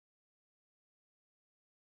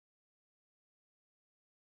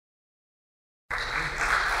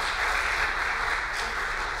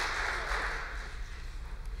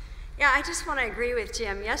Yeah, I just want to agree with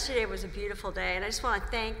Jim. Yesterday was a beautiful day, and I just want to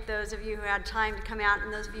thank those of you who had time to come out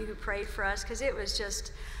and those of you who prayed for us, because it was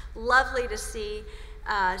just lovely to see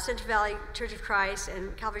Central Valley Church of Christ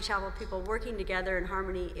and Calvary Chapel people working together in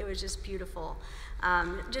harmony. It was just beautiful.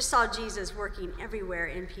 Just saw Jesus working everywhere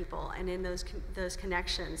in people and in those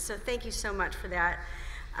connections. So thank you so much for that.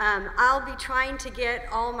 I'll be trying to get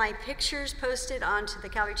all my pictures posted onto the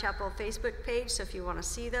Calvary Chapel Facebook page, so if you want to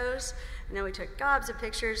see those. I know we took gobs of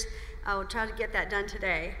pictures. I will try to get that done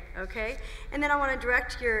today, okay? And then I want to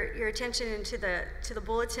direct your attention into the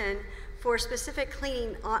bulletin for specific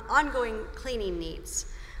ongoing cleaning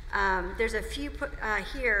needs. There's a few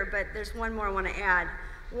here, but there's one more I want to add.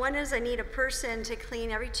 One is I need a person to clean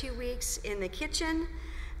every 2 weeks in the kitchen.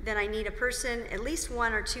 Then I need a person, at least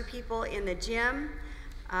 1 or 2 people in the gym.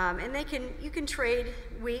 And you can trade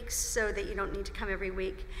weeks so that you don't need to come every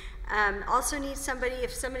week. Also need somebody,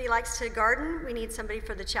 if somebody likes to garden, we need somebody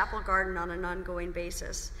for the chapel garden on an ongoing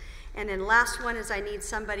basis. And then last one is I need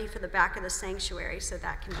somebody for the back of the sanctuary so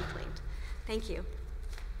that can be cleaned. Thank you.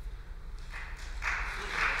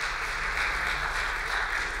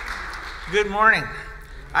 Good morning.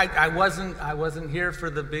 I wasn't here for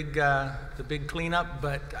the big cleanup,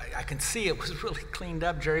 but I can see it was really cleaned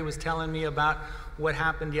up. Jerry was telling me about what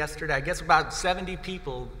happened yesterday. I guess about 70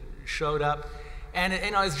 people showed up, and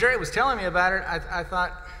as Jerry was telling me about it, I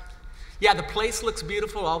thought, yeah, the place looks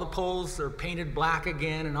beautiful. All the poles are painted black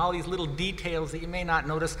again, and all these little details that you may not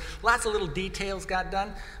notice. Lots of little details got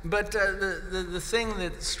done, but the thing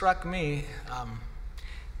that struck me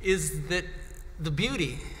is that the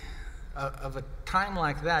beauty of a time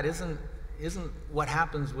like that isn't what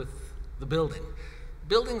happens with the building.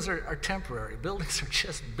 Buildings are temporary. Buildings are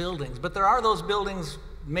just buildings. But there are those buildings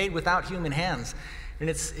made without human hands. And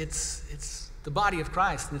it's the body of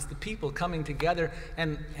Christ, and it's the people coming together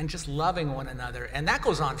and just loving one another. And that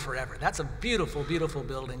goes on forever. That's a beautiful, beautiful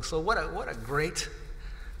building. So what a great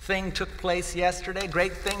thing took place yesterday.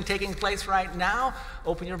 Great thing taking place right now.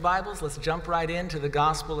 Open your Bibles. Let's jump right into the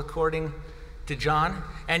Gospel according to John.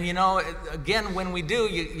 And again, when we do,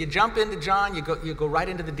 you jump into John, you go right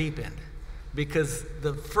into the deep end, because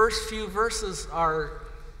the first few verses are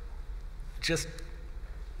just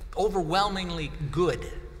overwhelmingly good.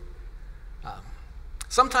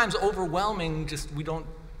 Sometimes overwhelming, we don't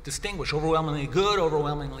distinguish overwhelmingly good,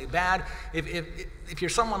 overwhelmingly bad. If you're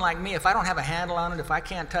someone like me, if I don't have a handle on it, if I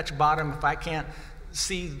can't touch bottom, if I can't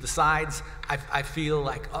see the sides, I feel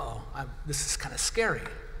like, this is kind of scary.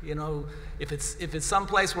 If it's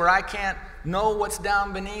someplace where I can't know what's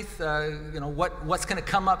down beneath, what's going to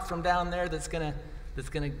come up from down there that's going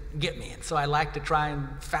to get me. And so I like to try and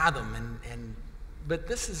fathom. But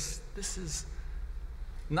this is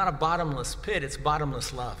not a bottomless pit; it's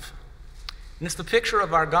bottomless love. And it's the picture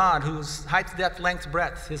of our God, whose height, depth, length,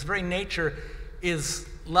 breadth, his very nature is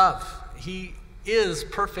love. He is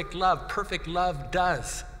perfect love. Perfect love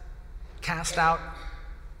does cast out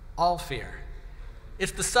all fear.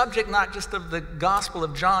 It's the subject not just of the Gospel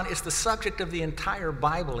of John, it's the subject of the entire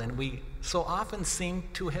Bible, and we so often seem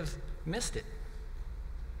to have missed it.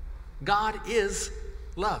 God is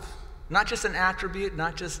love. Not just an attribute,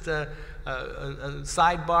 not just a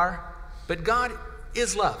sidebar, but God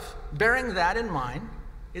is love. Bearing that in mind,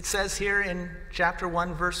 it says here in chapter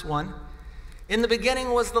 1, verse 1, "In the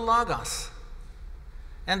beginning was the Logos,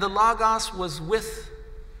 and the Logos was with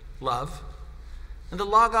love, and the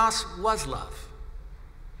Logos was love."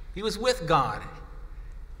 He was with God.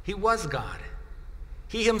 He was God.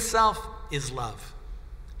 He himself is love.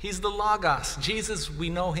 He's the Logos. Jesus, we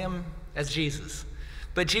know him as Jesus.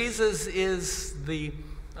 But Jesus is the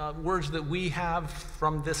words that we have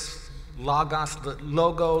from this Logos, the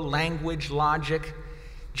logo, language, logic.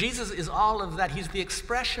 Jesus is all of that. He's the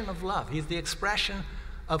expression of love. He's the expression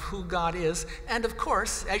of who God is. And of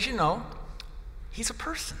course, as you know, he's a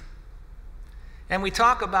person. And we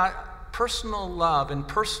talk about personal love and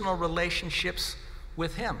personal relationships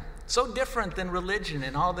with him. So different than religion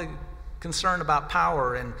and all the concern about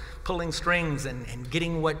power and pulling strings and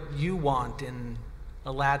getting what you want in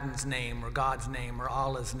Aladdin's name or God's name or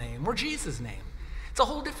Allah's name or Jesus' name. It's a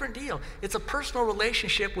whole different deal. It's a personal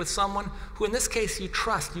relationship with someone who, in this case, you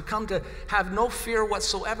trust. You come to have no fear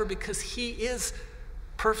whatsoever because he is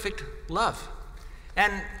perfect love.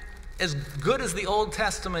 And as good as the Old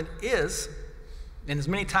Testament is, and as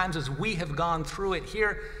many times as we have gone through it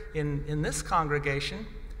here in this congregation,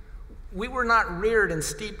 we were not reared and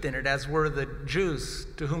steeped in it as were the Jews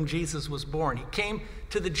to whom Jesus was born. He came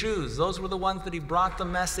to the Jews. Those were the ones that he brought the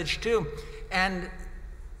message to. And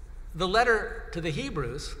the letter to the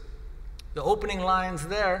Hebrews, the opening lines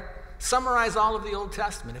there summarize all of the Old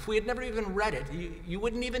Testament. If we had never even read it, you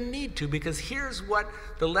wouldn't even need to, because here's what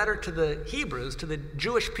the letter to the Hebrews, to the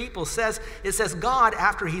Jewish people says. It says, God,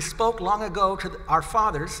 after he spoke long ago to our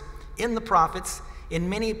fathers in the prophets, in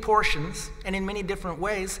many portions and in many different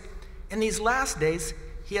ways, in these last days,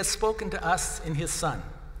 he has spoken to us in his Son.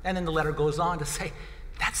 And then the letter goes on to say,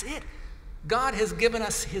 that's it. God has given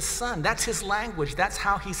us his Son. That's his language. That's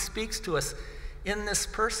how he speaks to us in this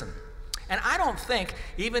person. And I don't think,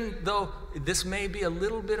 even though this may be a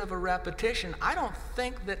little bit of a repetition, I don't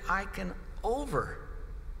think that I can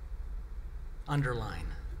underline.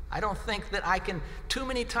 I don't think that I can too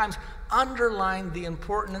many times underline the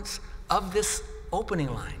importance of this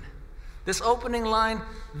opening line. This opening line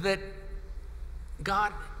that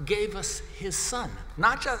God gave us his Son.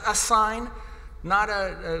 Not just a sign, not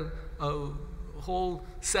a whole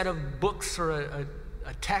set of books or a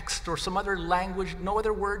text or some other language, no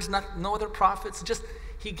other words, no other prophets, just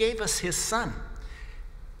he gave us his Son.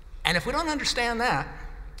 And if we don't understand that,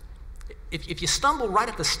 if you stumble right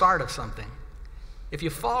at the start of something, if you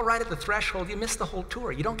fall right at the threshold, you miss the whole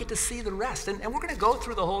tour. You don't get to see the rest. And we're going to go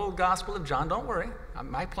through the whole Gospel of John. Don't worry.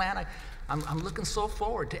 My plan, I'm looking so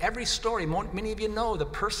forward to every story. Many of you know the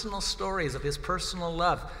personal stories of his personal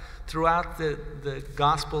love throughout the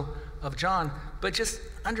Gospel of John. But just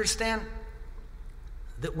understand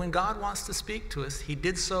that when God wants to speak to us, he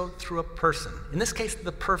did so through a person. In this case,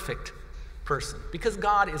 the perfect person. Because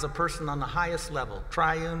God is a person on the highest level,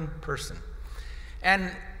 triune person.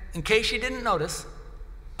 And in case you didn't notice,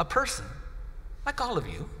 a person, like all of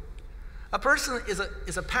you, a person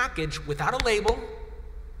is a package without a label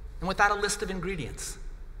and without a list of ingredients.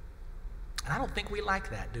 And I don't think we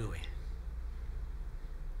like that, do we?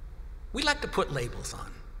 We like to put labels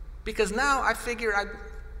on. Because now I figure I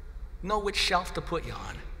know which shelf to put you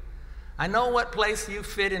on. I know what place you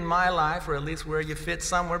fit in my life, or at least where you fit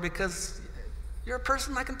somewhere, because you're a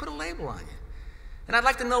person I can put a label on you. And I'd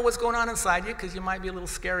like to know what's going on inside you, because you might be a little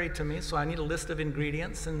scary to me, so I need a list of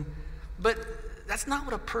ingredients. But that's not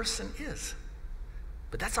what a person is.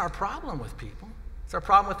 But that's our problem with people. It's our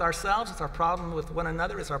problem with ourselves. It's our problem with one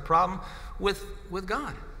another. It's our problem with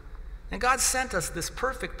God. And God sent us this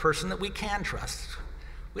perfect person that we can trust.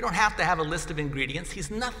 We don't have to have a list of ingredients. He's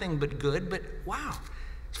nothing but good, but wow,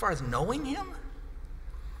 as far as knowing him,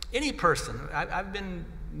 any person. I've been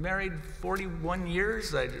married 41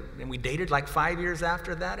 years, and we dated like 5 years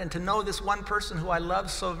after that, and to know this one person who I love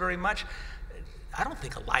so very much, I don't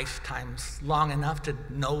think a lifetime's long enough to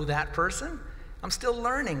know that person. I'm still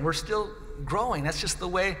learning. We're still growing. That's just the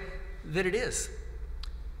way that it is.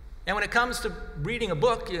 And when it comes to reading a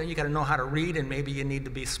book, you got to know how to read, and maybe you need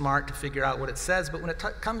to be smart to figure out what it says. But when it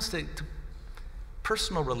comes to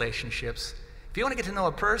personal relationships, if you want to get to know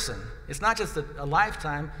a person, it's not just a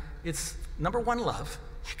lifetime. It's number one, love.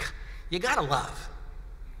 You got to love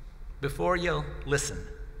before you'll listen.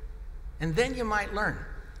 And then you might learn.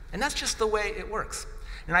 And that's just the way it works.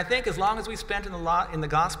 And I think as long as we spent in the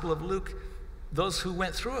Gospel of Luke, those who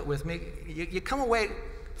went through it with me, you come away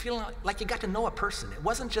feeling like you got to know a person. It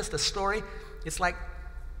wasn't just a story. It's like,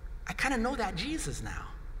 I kind of know that Jesus now.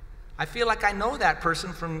 I feel like I know that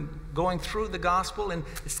person from going through the gospel, and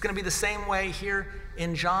it's going to be the same way here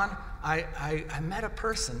in John. I met a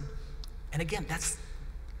person, and again,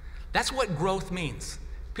 that's what growth means.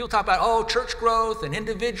 People talk about, church growth and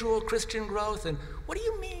individual Christian growth, and what do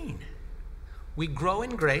you mean? We grow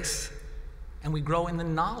in grace, and we grow in the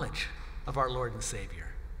knowledge of our Lord and Savior.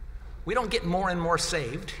 We don't get more and more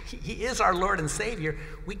saved. He is our Lord and Savior.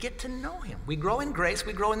 We get to know him. We grow in grace.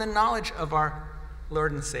 We grow in the knowledge of our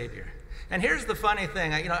Lord and Savior. And here's the funny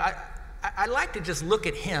thing. I like to just look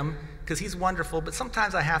at him because he's wonderful, but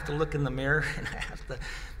sometimes I have to look in the mirror and I have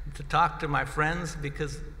to talk to my friends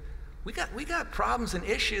because we got problems and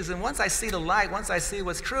issues. And once I see the light, once I see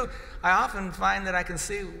what's true, I often find that I can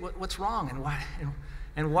see what's wrong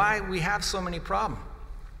and why we have so many problems.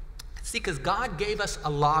 See, because God gave us a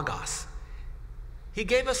logos. He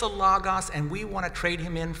gave us a logos, and we want to trade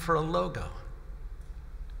him in for a logo.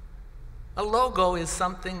 A logo is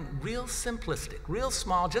something real simplistic, real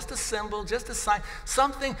small, just a symbol, just a sign,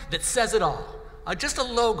 something that says it all. Just a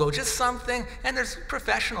logo, just something, and there's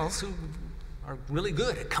professionals who are really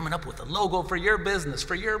good at coming up with a logo for your business,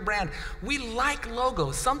 for your brand. We like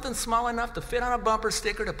logos, something small enough to fit on a bumper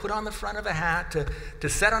sticker, to put on the front of a hat, to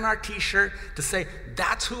set on our t-shirt, to say,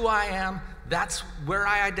 that's who I am, that's where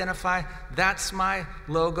I identify, that's my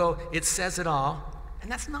logo, it says it all.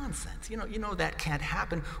 And that's nonsense. You know that can't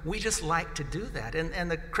happen. We just like to do that. And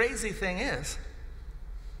the crazy thing is,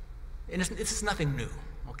 and this is nothing new,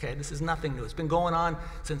 okay? This is nothing new. It's been going on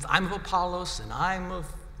since I'm of Apollos, and I'm of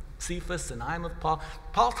Cephas and I'm of Paul.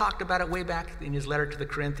 Paul talked about it way back in his letter to the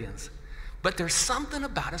Corinthians. But there's something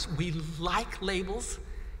about us. We like labels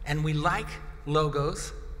and we like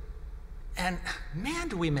logos. And man,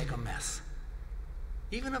 do we make a mess.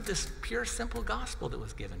 Even of this pure, simple gospel that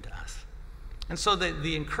was given to us. And so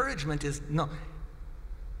the encouragement is, no,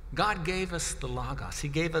 God gave us the Logos. He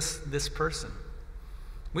gave us this person.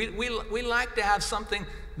 We like to have something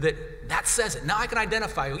that says it. Now I can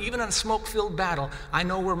identify you. Even in a smoke-filled battle, I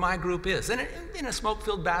know where my group is. And in a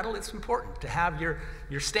smoke-filled battle, it's important to have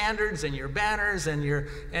your standards and your banners and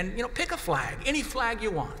pick a flag, any flag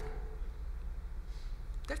you want.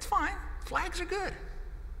 That's fine. Flags are good.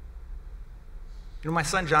 You know, my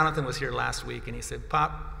son Jonathan was here last week, and he said,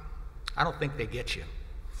 "Pop, I don't think they get you.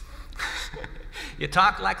 You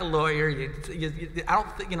talk like a lawyer. I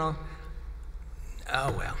don't think, oh,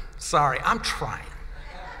 well, sorry, I'm trying."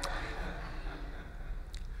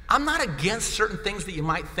 I'm not against certain things that you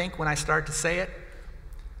might think when I start to say it.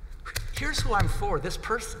 Here's who I'm for, this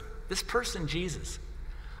person, Jesus.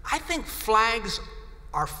 I think flags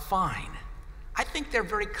are fine. I think they're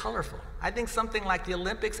very colorful. I think something like the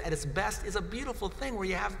Olympics at its best is a beautiful thing where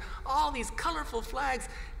you have all these colorful flags,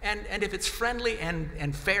 and if it's friendly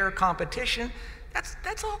and fair competition,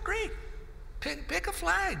 that's all great. Pick a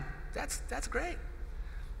flag. That's great.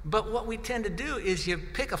 But what we tend to do is you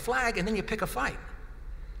pick a flag and then you pick a fight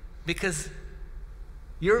because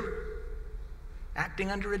you're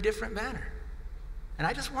acting under a different banner. And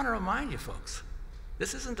I just want to remind you folks,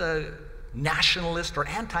 this isn't a nationalist or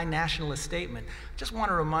anti-nationalist statement. I just want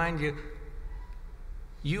to remind you,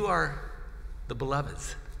 you are the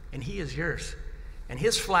beloveds, and he is yours. And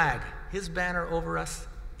his flag, his banner over us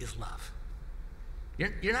is love.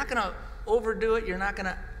 You're not going to overdo it. You're not going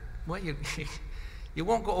to, well, you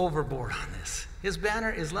won't go overboard on this. His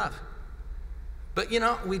banner is love. But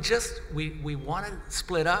we want to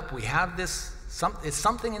split up. We have this, it's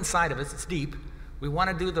something inside of us. It's deep. We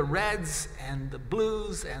want to do the reds and the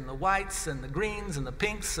blues and the whites and the greens and the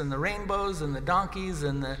pinks and the rainbows and the donkeys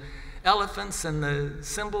and the elephants and the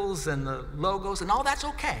symbols and the logos, and all that's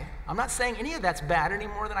okay. I'm not saying any of that's bad any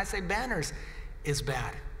more than I say banners is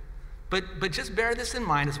bad. But just bear this in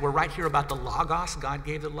mind as we're right here about the Logos. God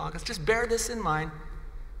gave the Logos. Just bear this in mind.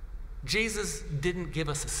 Jesus didn't give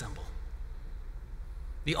us a symbol.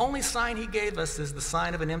 The only sign he gave us is the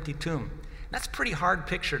sign of an empty tomb. That's a pretty hard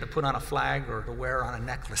picture to put on a flag or to wear on a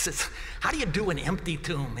necklace. How do you do an empty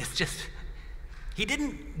tomb? It's just, he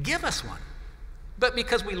didn't give us one. But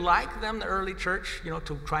because we like them, the early church,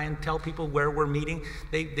 to try and tell people where we're meeting,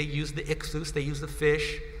 they used the ixus, they used the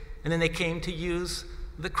fish, and then they came to use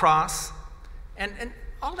the cross. And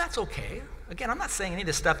all that's okay. Again, I'm not saying any of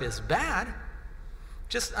this stuff is bad.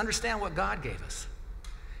 Just understand what God gave us.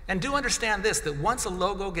 And do understand this, that once a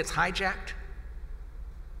logo gets hijacked,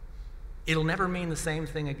 it'll never mean the same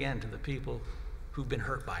thing again to the people who've been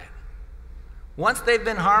hurt by it. Once they've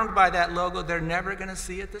been harmed by that logo, they're never going to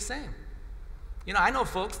see it the same. I know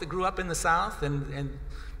folks that grew up in the South, and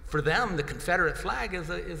for them, the Confederate flag is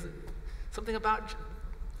something about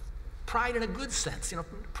pride in a good sense.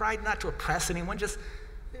 Pride not to oppress anyone, just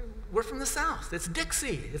we're from the South. It's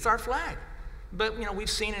Dixie. It's our flag. But, we've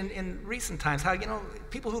seen in recent times how,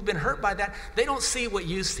 people who've been hurt by that, they don't see what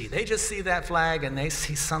you see. They just see that flag and they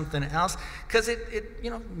see something else because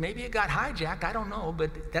maybe it got hijacked. I don't know,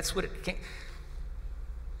 but that's what it came.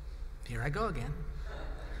 Here I go again.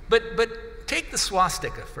 But take the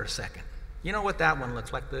swastika for a second. You know what that one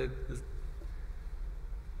looks like?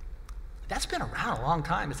 That's been around a long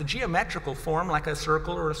time. It's a geometrical form like a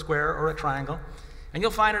circle or a square or a triangle. And you'll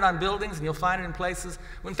find it on buildings, and you'll find it in places.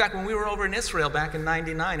 In fact, when we were over in Israel back in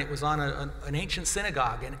 '99, it was on an ancient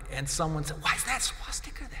synagogue, and someone said, "Why is that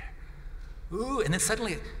swastika there?" Ooh, and then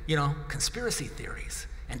suddenly, conspiracy theories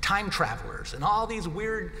and time travelers and all these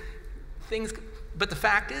weird things. But the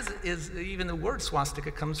fact is even the word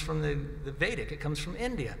swastika comes from the Vedic. It comes from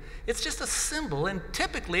India. It's just a symbol, and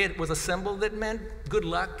typically it was a symbol that meant good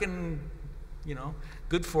luck and,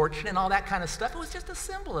 good fortune and all that kind of stuff. It was just a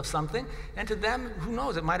symbol of something. And to them, who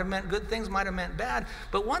knows, it might have meant good things, might have meant bad.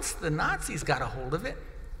 But once the Nazis got a hold of it,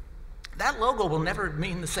 that logo will never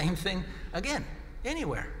mean the same thing again,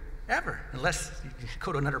 anywhere, ever, unless you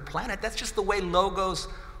go to another planet. That's just the way logos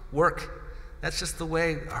work. That's just the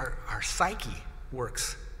way our psyche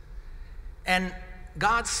works. And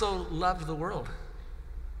God so loved the world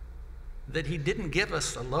that he didn't give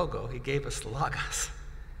us a logo, he gave us the Logos.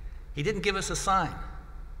 He didn't give us a sign.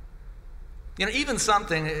 Even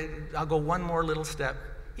something, I'll go one more little step,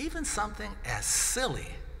 even something as silly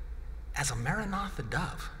as a Maranatha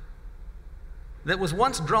dove that was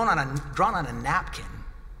once drawn on a napkin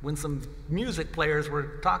when some music players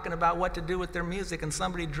were talking about what to do with their music, and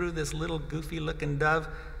somebody drew this little goofy-looking dove.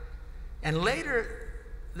 And later,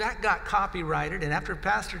 that got copyrighted, and after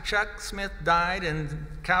Pastor Chuck Smith died and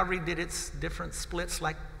Calvary did its different splits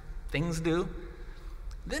like things do,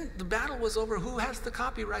 then the battle was over who has the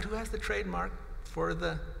copyright, who has the trademark for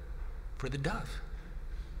the dove.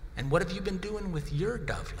 And what have you been doing with your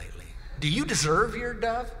dove lately? Do you deserve your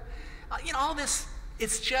dove? All this,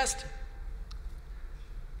 it's just,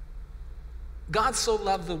 God so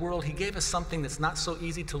loved the world, he gave us something that's not so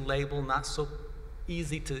easy to label, not so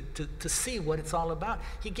easy to see what it's all about.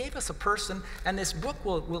 He gave us a person, and this book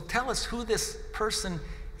will tell us who this person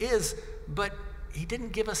is, but he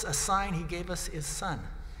didn't give us a sign, he gave us his son.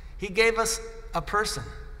 He gave us a person.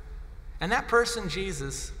 And that person,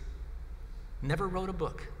 Jesus, never wrote a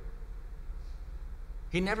book.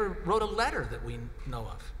 He never wrote a letter that we know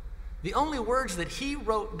of. The only words that he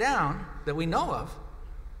wrote down that we know of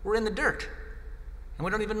were in the dirt. And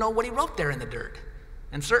we don't even know what he wrote there in the dirt.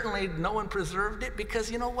 And certainly no one preserved it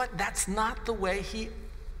because, you know what? That's not the way he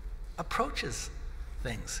approaches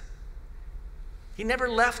things. He never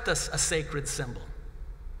left us a sacred symbol.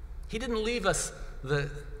 He didn't leave us the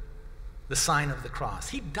sign of the cross.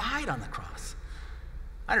 He died on the cross.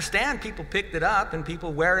 I understand people picked it up and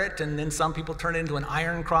people wear it, and then some people turn it into an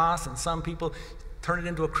iron cross, and some people turn it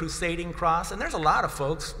into a crusading cross. And there's a lot of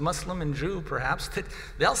folks, Muslim and Jew perhaps, that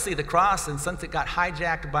they'll see the cross, and since it got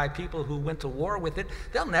hijacked by people who went to war with it,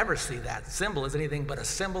 they'll never see that symbol as anything but a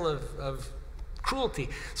symbol of cruelty.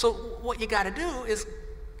 So what you got to do is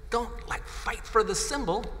don't fight for the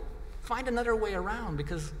symbol. Find another way around,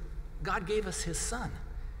 because God gave us his son.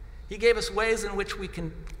 He gave us ways in which we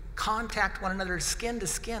can contact one another, skin to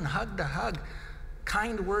skin, hug to hug,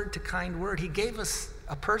 kind word to kind word. He gave us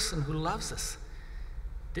a person who loves us.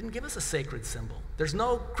 Didn't give us a sacred symbol. There's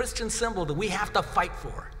no Christian symbol that we have to fight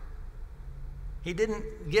for. He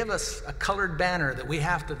didn't give us a colored banner that we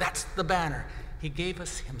have to, that's the banner. He gave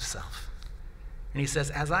us himself. And he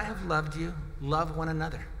says, as I have loved you, love one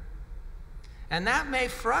another. And that may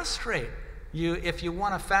frustrate you if you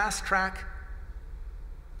want to fast track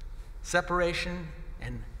separation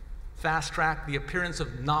and fast track the appearance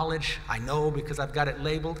of knowledge. I know because I've got it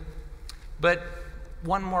labeled. But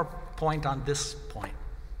one more point on this point.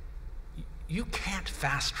 You can't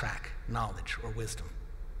fast track knowledge or wisdom.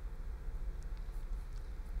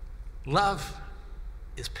 Love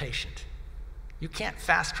is patient. You can't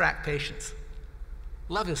fast track patience.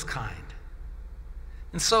 Love is kind.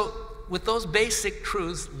 And so, with those basic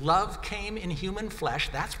truths, love came in human flesh.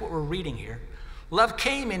 That's what we're reading here. Love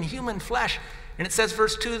came in human flesh. And it says,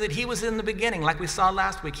 verse 2, that he was in the beginning, like we saw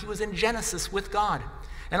last week. He was in Genesis with God.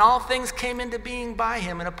 And all things came into being by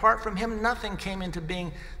him. And apart from him, nothing came into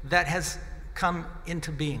being that has come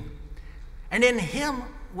into being. And in him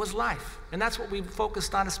was life. And that's what we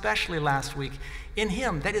focused on especially last week. In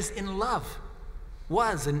him, that is in love,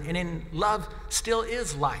 was, and in love still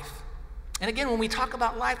is life. And again, when we talk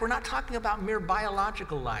about life, we're not talking about mere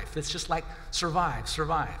biological life. It's just like survive.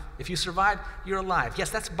 If you survive, you're alive. Yes,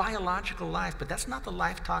 that's biological life, but that's not the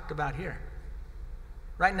life talked about here.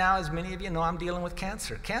 Right now, as many of you know, I'm dealing with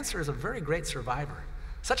cancer. Cancer is a very great survivor.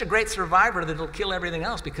 Such a great survivor that it'll kill everything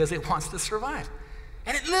else because it wants to survive.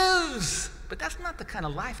 And it lives. But that's not the kind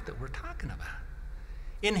of life that we're talking about.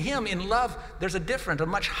 In him, in love, there's a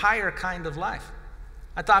much higher kind of life.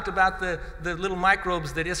 I talked about the little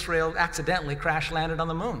microbes that Israel accidentally crash landed on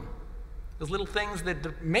the moon. Those little things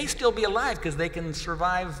that may still be alive because they can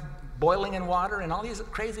survive boiling in water and all these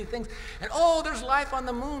crazy things. And there's life on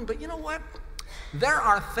the moon. But you know what? There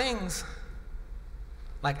are things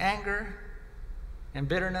like anger and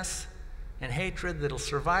bitterness and hatred that'll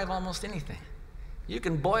survive almost anything. You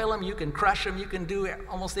can boil them, you can crush them, you can do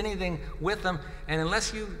almost anything with them, and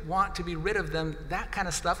unless you want to be rid of them, that kind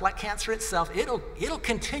of stuff, like cancer itself, it'll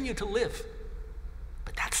continue to live.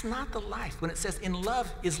 But that's not the life. When it says in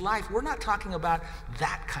love is life, we're not talking about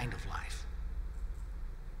that kind of life.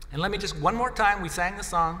 And let me just, one more time, we sang the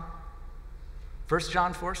song, 1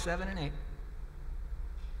 John 4, 7 and 8.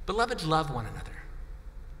 Beloved, love one another.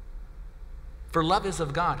 For love is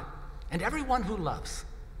of God, and everyone who loves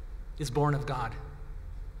is born of God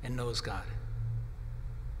and knows God.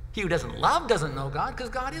 He who doesn't love doesn't know God, because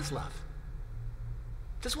God is love.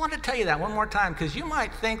 Just wanted to tell you that one more time, because you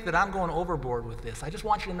might think that I'm going overboard with this. I just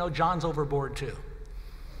want you to know John's overboard too.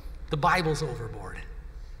 The Bible's overboard.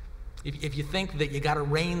 If you think that you got to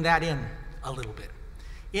rein that in a little bit.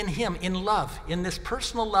 In him, in love, in this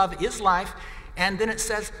personal love is life, and then it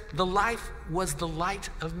says the life was the light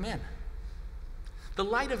of men. The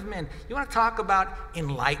light of men. You want to talk about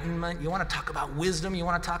enlightenment, you want to talk about wisdom, you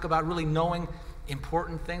want to talk about really knowing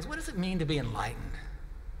important things. What does it mean to be enlightened?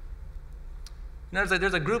 There's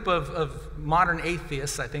a group of modern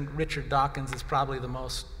atheists. I think Richard Dawkins is probably the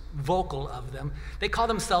most vocal of them. They call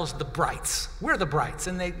themselves the brights. We're the brights,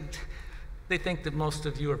 and they think that most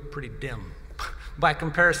of you are pretty dim by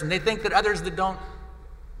comparison. They think that others that don't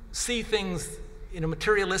see things in a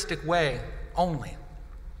materialistic way only.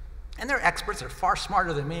 And they're experts. They're far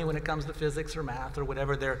smarter than me when it comes to physics or math or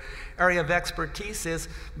whatever their area of expertise is.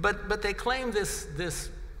 But they claim this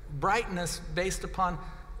brightness based upon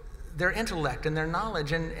their intellect and their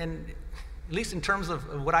knowledge. And at least in terms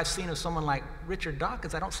of what I've seen of someone like Richard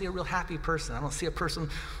Dawkins, I don't see a real happy person. I don't see a person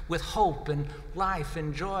with hope and life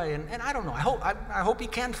and joy. And I don't know. I hope you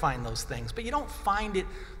can find those things. But you don't find it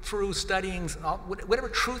through studying whatever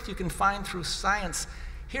truth you can find through science.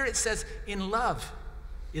 Here it says, in love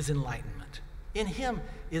is enlightenment. In him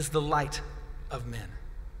is the light of men.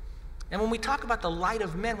 And when we talk about the light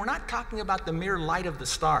of men, we're not talking about the mere light of the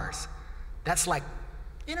stars. That's like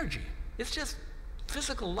energy. It's just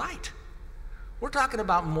physical light. We're talking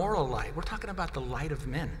about moral light. We're talking about the light of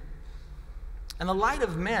men. And the light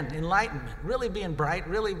of men, enlightenment, really being bright,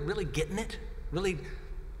 really getting it, really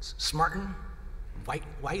smarting,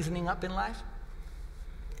 wisening up in life.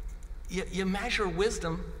 You measure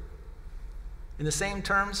wisdom in the same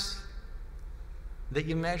terms that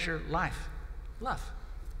you measure life, love.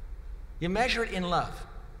 You measure it in love,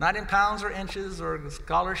 not in pounds or inches or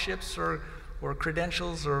scholarships or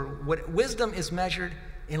credentials or what. Wisdom is measured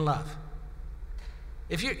in love.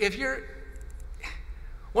 If you're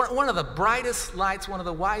one of the brightest lights, one of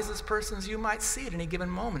the wisest persons you might see at any given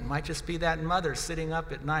moment might just be that mother sitting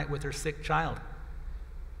up at night with her sick child.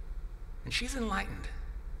 And she's enlightened.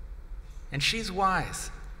 And she's wise.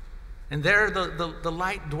 And there the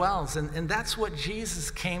light dwells. And that's what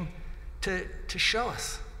Jesus came to show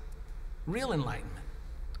us. Real enlightenment.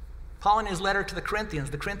 Paul, in his letter to the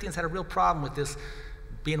Corinthians had a real problem with this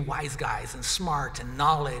being wise guys and smart and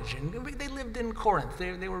knowledge. And they lived in Corinth.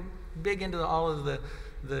 They were big into all of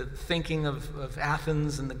the thinking of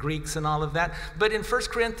Athens and the Greeks and all of that. But in 1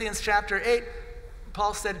 Corinthians chapter 8,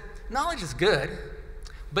 Paul said, knowledge is good,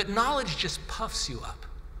 but knowledge just puffs you up.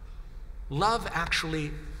 Love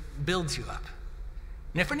actually builds you up.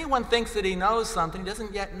 And if anyone thinks that he knows something, he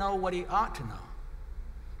doesn't yet know what he ought to know.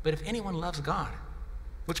 But if anyone loves God,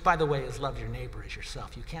 which, by the way, is love your neighbor as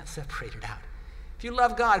yourself. You can't separate it out. If you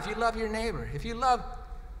love God, if you love your neighbor,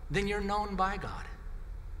 then you're known by God.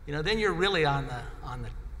 Then you're really on the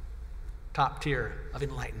top tier of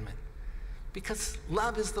enlightenment. Because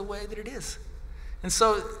love is the way that it is. And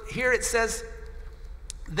so here it says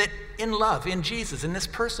that in love, in Jesus, in this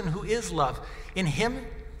person who is love, in him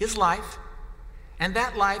is life, and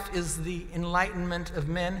that life is the enlightenment of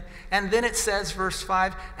men. And then it says, verse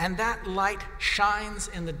 5, and that light shines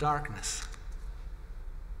in the darkness.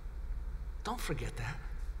 Don't forget that.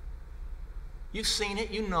 You've seen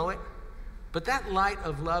it, you know it, but that light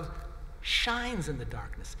of love shines in the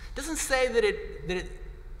darkness. It doesn't say that it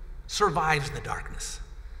survives the darkness,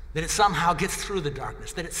 that it somehow gets through the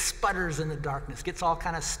darkness, that it sputters in the darkness, gets all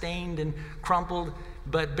kind of stained and crumpled,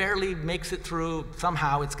 but barely makes it through.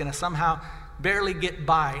 Somehow it's going to somehow barely get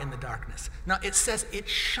by in the darkness. No, it says it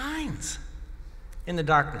shines in the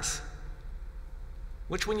darkness,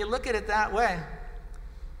 which when you look at it that way,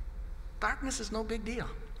 darkness is no big deal.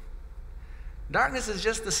 Darkness is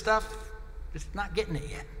just the stuff that's not getting it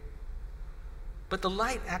yet. But the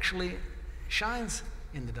light actually shines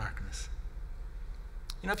in the darkness.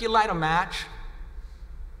 If you light a match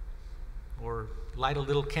or light a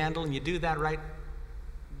little candle and you do that right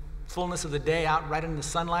fullness of the day out right in the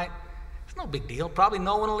sunlight, it's no big deal. Probably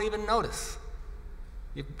no one will even notice.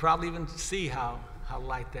 You can probably even see how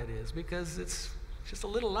light that is because it's just a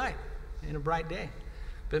little light in a bright day.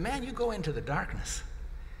 But man, you go into the darkness.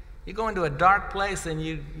 You go into a dark place and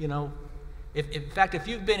if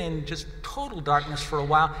you've been in just total darkness for a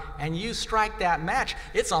while and you strike that match,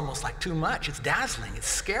 it's almost like too much. It's dazzling. It's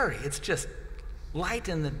scary. It's just light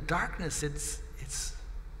in the darkness. It's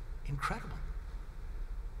incredible.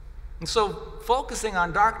 And so focusing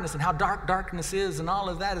on darkness and how dark darkness is and all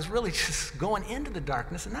of that is really just going into the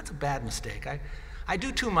darkness, and that's a bad mistake. I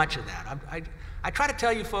do too much of that. I try to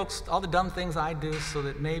tell you folks all the dumb things I do so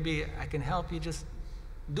that maybe I can help you just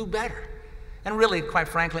do better. And really, quite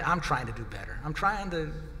frankly, I'm trying to do better. I'm trying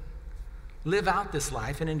to live out this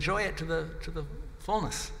life and enjoy it to the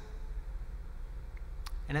fullness.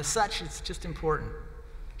 And as such, it's just important.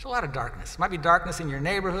 There's a lot of darkness. It might be darkness in your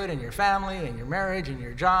neighborhood, in your family, in your marriage, in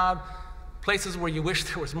your job, places where you wish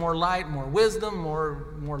there was more light, more wisdom,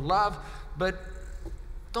 more love. But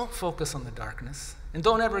don't focus on the darkness. And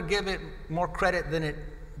don't ever give it more credit than it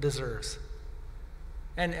deserves.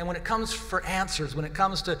 And when it comes for answers, when it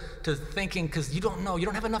comes to thinking, because you don't know, you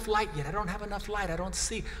don't have enough light yet. I don't have enough light. I don't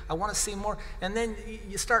see. I want to see more. And then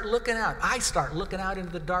you start looking out. I start looking out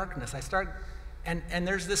into the darkness. And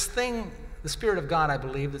there's this thing, the Spirit of God, I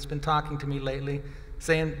believe, that's been talking to me lately,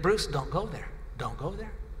 saying, Bruce, don't go there. Don't go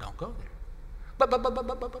there. Don't go there. But,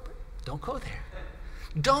 don't go there.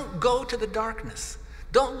 Don't go to the darkness.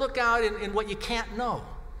 Don't look out in what you can't know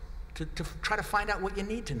to try to find out what you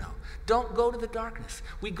need to know. Don't go to the darkness.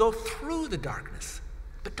 We go through the darkness,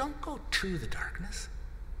 but don't go to the darkness.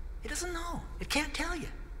 It doesn't know. It can't tell you.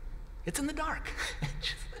 It's in the dark.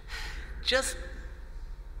 Just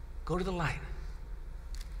go to the light.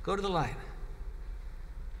 Go to the light.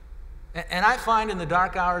 And I find in the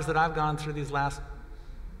dark hours that I've gone through these last,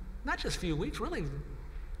 not just few weeks, really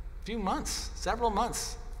few months, several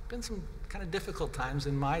months, been some kind of difficult times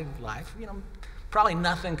in my life. Probably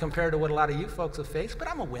nothing compared to what a lot of you folks have faced, but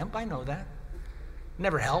I'm a wimp, I know that.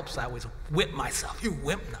 Never helps, I always whip myself. You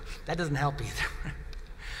wimp, no, that doesn't help either.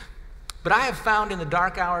 But I have found in the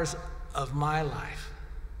dark hours of my life,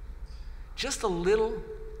 just a little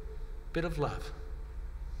bit of love.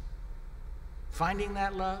 Finding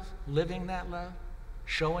that love, living that love,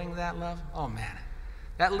 showing that love, oh man.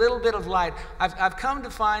 That little bit of light, I've come to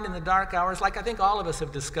find in the dark hours, like I think all of us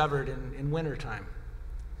have discovered in wintertime,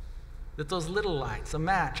 that those little lights, a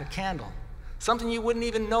match, a candle, something you wouldn't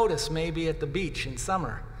even notice maybe at the beach in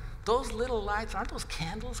summer, those little lights, aren't those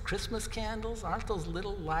candles, Christmas candles? Aren't those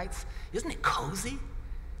little lights? Isn't it cozy?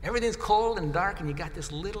 Everything's cold and dark and you got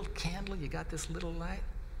this little candle, you got this little light.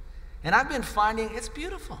 And I've been finding it's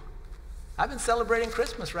beautiful. I've been celebrating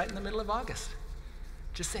Christmas right in the middle of August.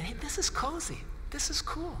 Just saying, hey, this is cozy. This is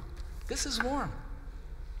cool. This is warm.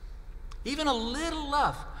 Even a little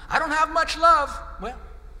love. I don't have much love. Well,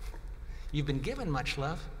 you've been given much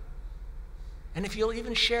love. And if you'll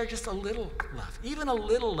even share just a little love, even a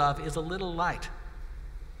little love is a little light.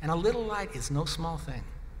 And a little light is no small thing,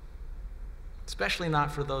 especially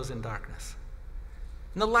not for those in darkness.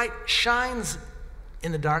 And the light shines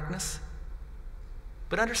in the darkness,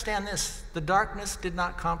 but understand this, the darkness did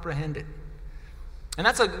not comprehend it. And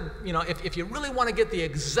that's if you really want to get the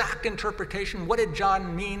exact interpretation, what did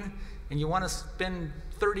John mean, and you want to spend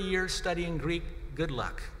 30 years studying Greek, good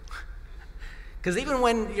luck. Because even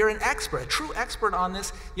when you're an expert, a true expert on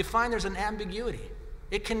this, you find there's an ambiguity.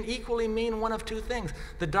 It can equally mean one of two things.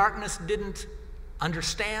 The darkness didn't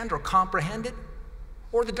understand or comprehend it,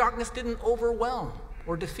 or the darkness didn't overwhelm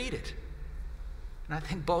or defeat it. And I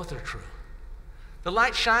think both are true. The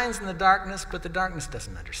light shines in the darkness, but the darkness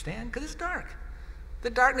doesn't understand because it's dark. The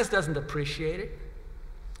darkness doesn't appreciate it.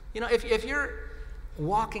 If you're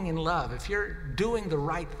walking in love, if you're doing the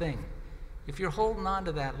right thing, if you're holding on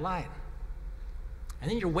to that light, and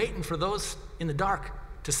then you're waiting for those in the dark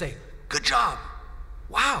to say, good job,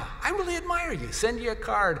 wow, I really admire you, send you a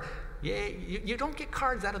card. Yeah, you don't get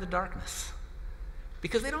cards out of the darkness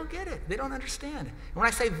because they don't get it. They don't understand. And when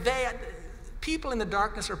I say they, people in the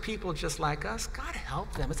darkness are people just like us. God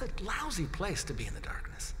help them. It's a lousy place to be in the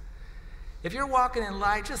darkness. If you're walking in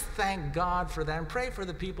light, just thank God for that and pray for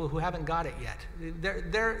the people who haven't got it yet.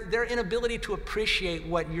 Their inability to appreciate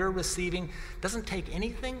what you're receiving doesn't take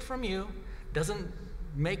anything from you, doesn't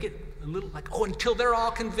make it a little like, oh, until they're all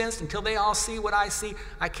convinced, until they all see what I see,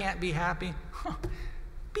 I can't be happy.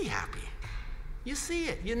 Be happy. You see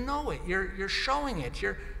it, you know it, you're showing it,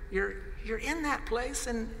 you're in that place,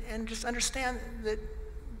 and just understand that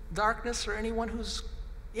darkness or anyone who's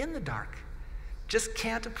in the dark just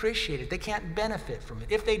can't appreciate it. They can't benefit from it.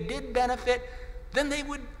 If they did benefit, then they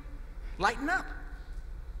would lighten up.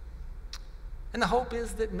 And the hope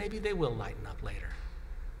is that maybe they will lighten up later.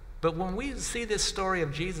 But when we see this story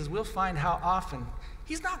of Jesus, we'll find how often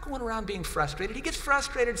he's not going around being frustrated. He gets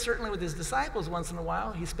frustrated certainly with his disciples once in a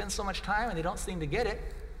while. He spends so much time and they don't seem to get it.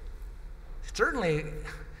 Certainly,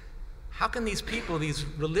 how can these people, these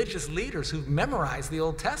religious leaders who've memorized the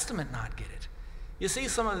Old Testament, not get it? You see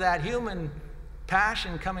some of that human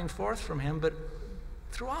passion coming forth from him, but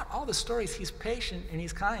throughout all the stories, he's patient and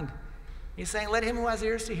he's kind. He's saying, let him who has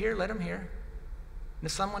ears to hear, let him hear. And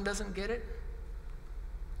if someone doesn't get it,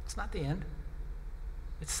 it's not the end.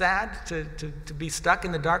 It's sad to be stuck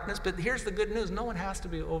in the darkness, but here's the good news. No one has to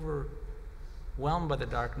be overwhelmed by the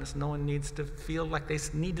darkness. No one needs to feel like they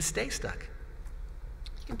need to stay stuck.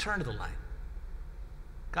 You can turn to the light.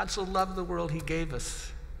 God so loved the world, he gave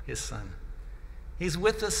us his Son. He's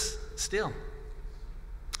with us still.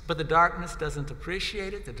 But the darkness doesn't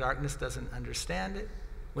appreciate it. The darkness doesn't understand it.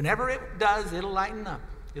 Whenever it does, it'll lighten up.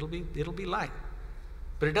 It'll be light.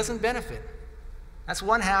 But it doesn't benefit. That's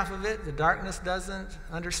one half of it. The darkness doesn't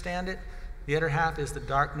understand it. The other half is the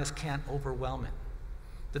darkness can't overwhelm it.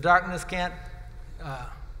 The darkness can't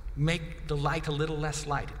make the light a little less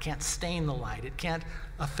light. It can't stain the light. It can't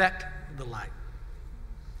affect the light.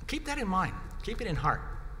 Keep that in mind. Keep it in heart.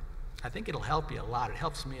 I think it'll help you a lot. It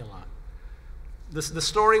helps me a lot. The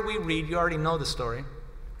story we read, you already know the story.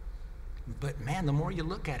 But man, the more you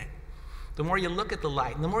look at it, the more you look at the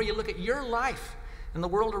light, and the more you look at your life and the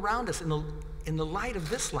world around us in the light of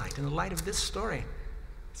this light, in the light of this story,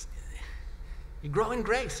 you grow in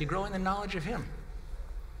grace. You grow in the knowledge of Him.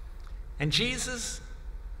 And Jesus,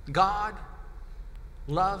 God,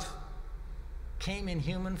 love, came in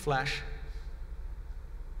human flesh,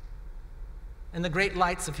 and the great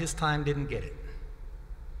lights of His time didn't get it.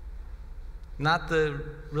 Not the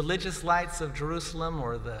religious lights of Jerusalem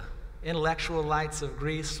or the intellectual lights of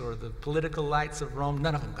Greece or the political lights of Rome.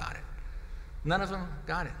 None of them got it. None of them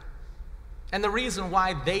got it. And the reason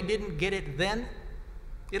why they didn't get it then,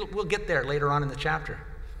 we'll get there later on in the chapter,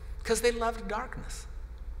 because they loved darkness.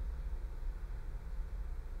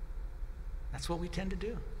 That's what we tend to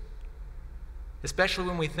do, especially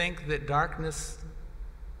when we think that darkness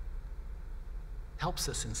helps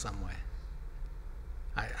us in some way.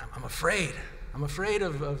 I'm afraid. I'm afraid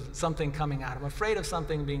of something coming out. I'm afraid of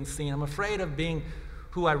something being seen. I'm afraid of being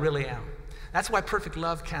who I really am. That's why perfect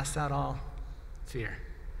love casts out all fear.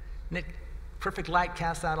 And perfect light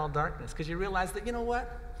casts out all darkness, because you realize that, you know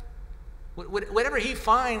what? Whatever He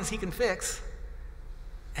finds, He can fix.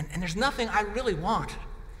 And there's nothing I really want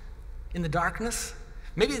in the darkness.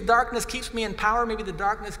 Maybe the darkness keeps me in power. Maybe the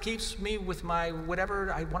darkness keeps me with my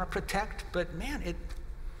whatever I want to protect. But man,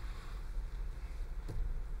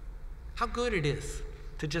 how good it is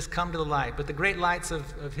to just come to the light. But the great lights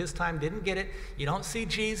of His time didn't get it. You don't see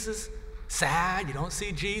Jesus sad. You don't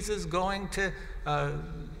see Jesus going to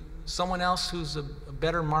someone else who's a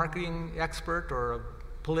better marketing expert or a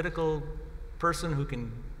political person who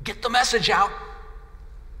can get the message out.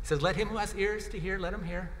 He says, let him who has ears to hear, let him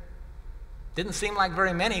hear. Didn't seem like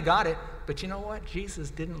very many got it, but you know what?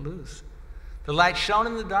 Jesus didn't lose. The light shone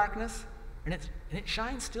in the darkness, and it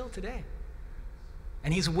shines still today.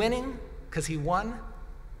 And He's winning because He won,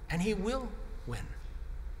 and He will win.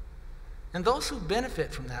 And those who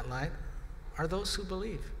benefit from that light are those who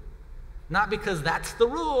believe. Not because that's the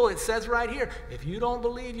rule. It says right here, if you don't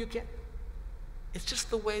believe, you can't. It's just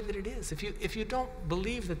the way that it is. If you don't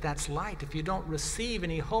believe that that's light, if you don't receive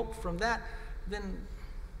any hope from that, then,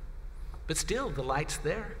 but still the light's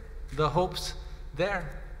there. The hope's there.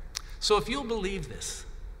 So if you'll believe this,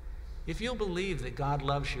 if you'll believe that God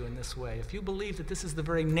loves you in this way, if you believe that this is the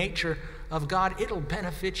very nature of God, it'll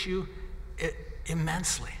benefit you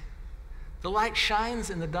immensely. The light shines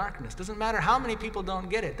in the darkness. Doesn't matter how many people don't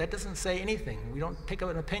get it. That doesn't say anything. We don't take up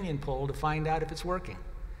an opinion poll to find out if it's working.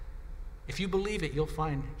 If you believe it, you'll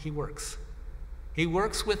find He works. He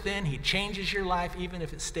works within. He changes your life even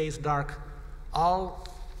if it stays dark all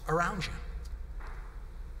around you.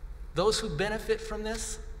 Those who benefit from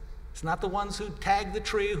this, it's not the ones who tag the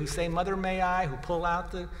tree, who say, Mother, may I, who pull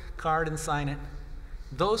out the card and sign it.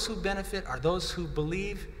 Those who benefit are those who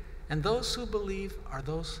believe, and those who believe are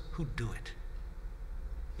those who do it.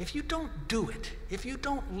 If you don't do it, if you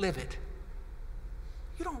don't live it,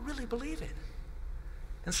 you don't really believe it.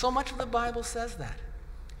 And so much of the Bible says that.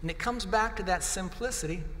 And it comes back to that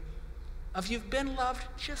simplicity of you've been loved,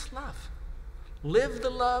 just love. Live the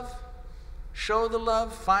love, show the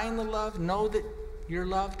love, find the love, know that you're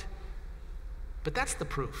loved. But that's the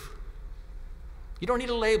proof. You don't need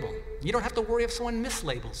a label. You don't have to worry if someone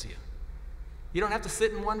mislabels you. You don't have to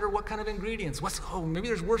sit and wonder what kind of ingredients. Maybe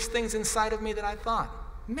there's worse things inside of me than I thought.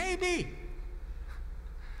 Maybe.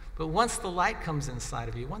 But once the light comes inside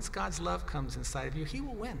of you, once God's love comes inside of you, He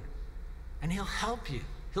will win. And He'll help you.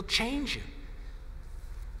 He'll change you.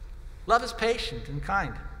 Love is patient and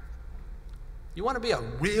kind. You want to be a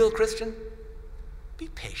real Christian? Be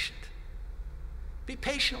patient. Be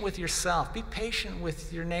patient with yourself. Be patient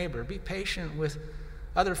with your neighbor. Be patient with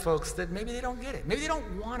other folks that maybe they don't get it. Maybe they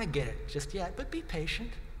don't want to get it just yet, but be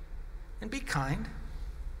patient and be kind.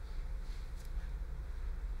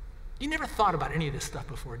 You never thought about any of this stuff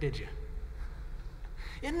before, did you?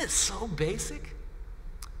 Isn't it so basic?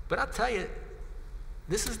 But I'll tell you,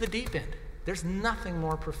 this is the deep end. There's nothing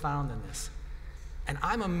more profound than this. And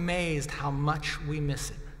I'm amazed how much we miss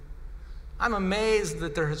it. I'm amazed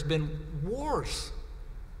that there has been wars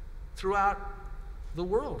throughout the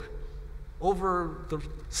world over the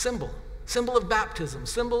symbol of baptism,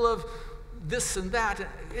 symbol of this and that.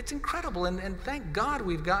 It's incredible, and thank God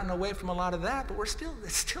we've gotten away from a lot of that, but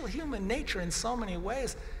it's still human nature in so many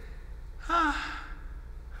ways.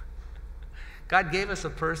 God gave us a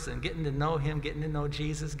person, getting to know Him, getting to know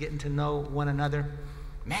Jesus, getting to know one another.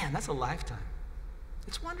 Man, that's a lifetime.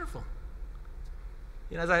 It's wonderful.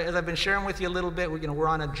 As I've been sharing with you a little bit, we're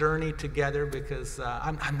on a journey together because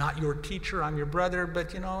I'm not your teacher, I'm your brother,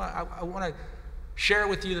 but I want to share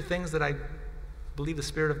with you the things that I believe the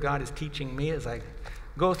Spirit of God is teaching me as I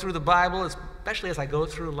go through the Bible, especially as I go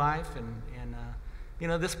through life.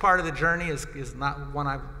 And this part of the journey is not one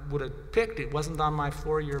I would have picked. It wasn't on my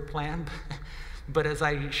 4-year plan. But as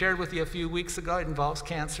I shared with you a few weeks ago, it involves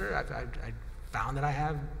cancer. I found that I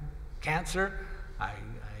have cancer.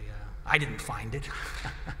 I didn't find it.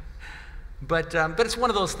 But it's one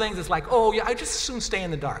of those things. It's like, oh, yeah, I just as soon stay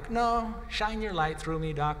in the dark. No, shine your light through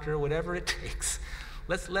me, doctor, whatever it takes.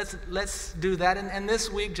 Let's do that. And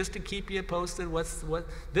this week, just to keep you posted,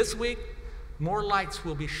 this week, more lights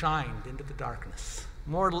will be shined into the darkness.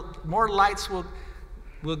 More lights will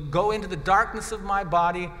go into the darkness of my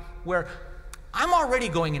body, where I'm already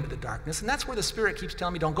going into the darkness, and that's where the Spirit keeps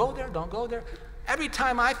telling me, don't go there, don't go there. Every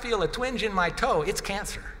time I feel a twinge in my toe, it's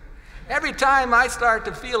cancer. Every time I start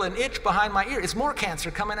to feel an itch behind my ear, it's more cancer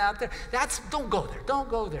coming out there. Don't go there, don't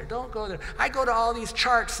go there, don't go there. I go to all these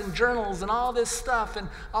charts and journals and all this stuff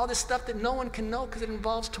that no one can know because it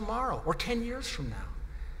involves tomorrow or 10 years from now.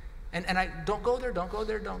 And I don't go there, don't go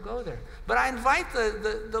there, don't go there. But I invite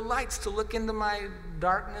the lights to look into my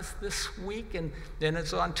darkness this week. And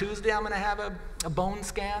so on Tuesday, I'm going to have a bone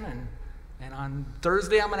scan. And on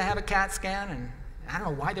Thursday, I'm going to have a CAT scan. And I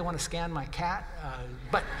don't know why they want to scan my cat,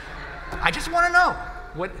 but I just want to know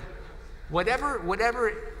whatever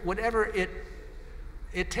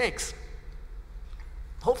it takes.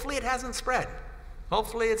 Hopefully it hasn't spread.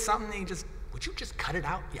 Hopefully it's something that would you just cut it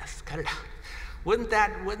out? Yes, cut it out. Wouldn't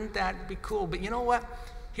that be cool? But you know what?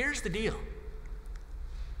 Here's the deal.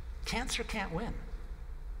 Cancer can't win.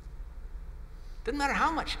 Doesn't matter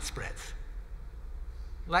how much it spreads.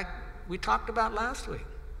 Like we talked about last week.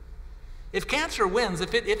 If cancer wins,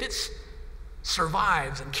 if it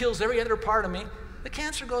survives and kills every other part of me, the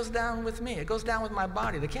cancer goes down with me. It goes down with my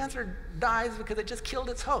body. The cancer dies because it just killed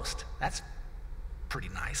its host. That's pretty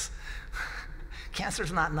nice.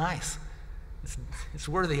 Cancer's not nice. It's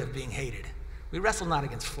worthy of being hated. We wrestle not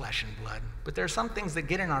against flesh and blood, but there are some things that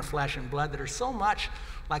get in our flesh and blood that are so much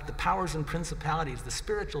like the powers and principalities, the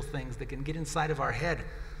spiritual things that can get inside of our head,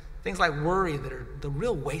 things like worry that are the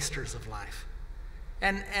real wasters of life.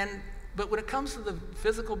 But when it comes to the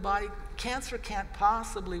physical body, cancer can't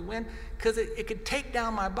possibly win because it could take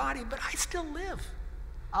down my body, but I still live.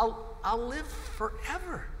 I'll live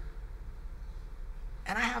forever.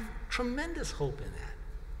 And I have tremendous hope in that.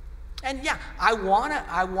 And yeah, I want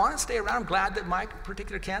to stay around. I'm glad that my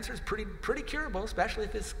particular cancer is pretty curable, especially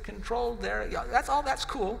if it's controlled there. Yeah, that's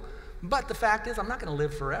cool. But the fact is, I'm not going to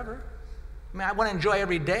live forever. I mean, I want to enjoy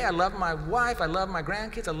every day. I love my wife. I love my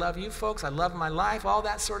grandkids. I love you folks. I love my life, all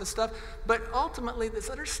that sort of stuff. But ultimately, this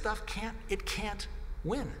other stuff can't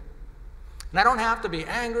win. And I don't have to be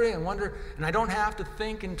angry and wonder, and I don't have to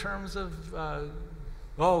think in terms of,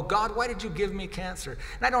 oh, God, why did you give me cancer?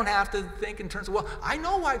 And I don't have to think in terms of, well, I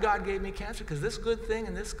know why God gave me cancer, because this good thing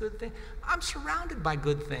and this good thing. I'm surrounded by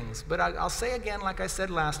good things. But I'll say again, like I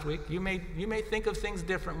said last week, you may think of things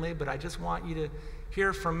differently, but I just want you to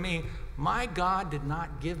hear from me. My God did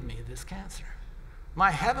not give me this cancer. My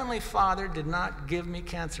heavenly Father did not give me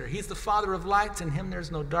cancer. He's the Father of lights. In him there's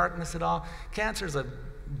no darkness at all. Cancer is a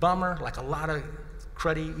bummer, like a lot of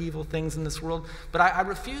cruddy, evil things in this world. But I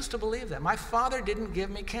refuse to believe that. My Father didn't give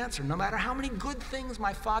me cancer. No matter how many good things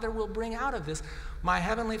my Father will bring out of this, my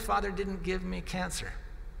heavenly Father didn't give me cancer.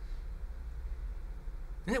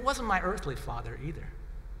 And it wasn't my earthly father either.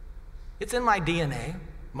 It's in my DNA.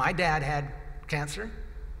 My dad had cancer.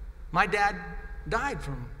 My dad died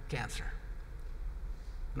from cancer.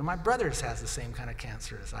 One of my brothers has the same kind of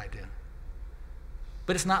cancer as I do.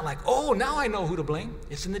 But it's not like, oh, now I know who to blame.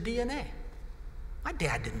 It's in the DNA. My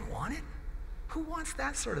dad didn't want it. Who wants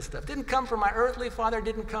that sort of stuff? Didn't come from my earthly father,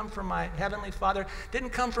 didn't come from my heavenly Father,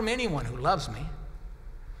 didn't come from anyone who loves me.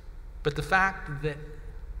 But the fact that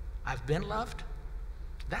I've been loved,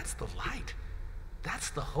 that's the light.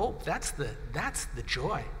 That's the hope. That's the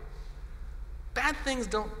joy. Bad things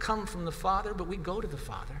don't come from the Father, but we go to the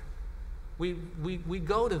Father. We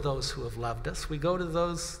go to those who have loved us. We go to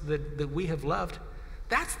those that we have loved.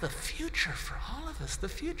 That's the future for all of us. The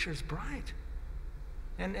future's bright.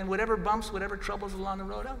 And whatever bumps, whatever troubles along the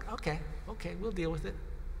road, okay, we'll deal with it.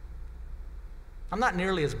 I'm not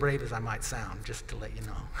nearly as brave as I might sound, just to let you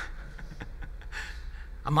know.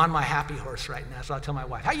 I'm on my happy horse right now, so I'll tell my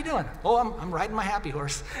wife, how you doing? Oh, I'm riding my happy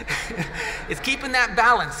horse. It's keeping that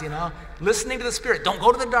balance, listening to the Spirit. Don't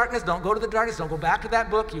go to the darkness, don't go to the darkness, don't go back to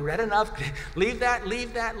that book. You read enough. Leave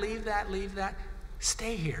that.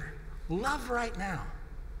 Stay here. Love right now.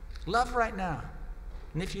 Love right now.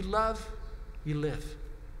 And if you love, you live.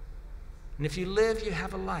 And if you live, you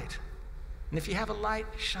have a light. And if you have a light,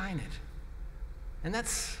 shine it. And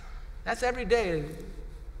that's every day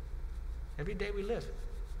we live.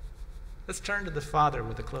 Let's turn to the Father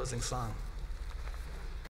with a closing song.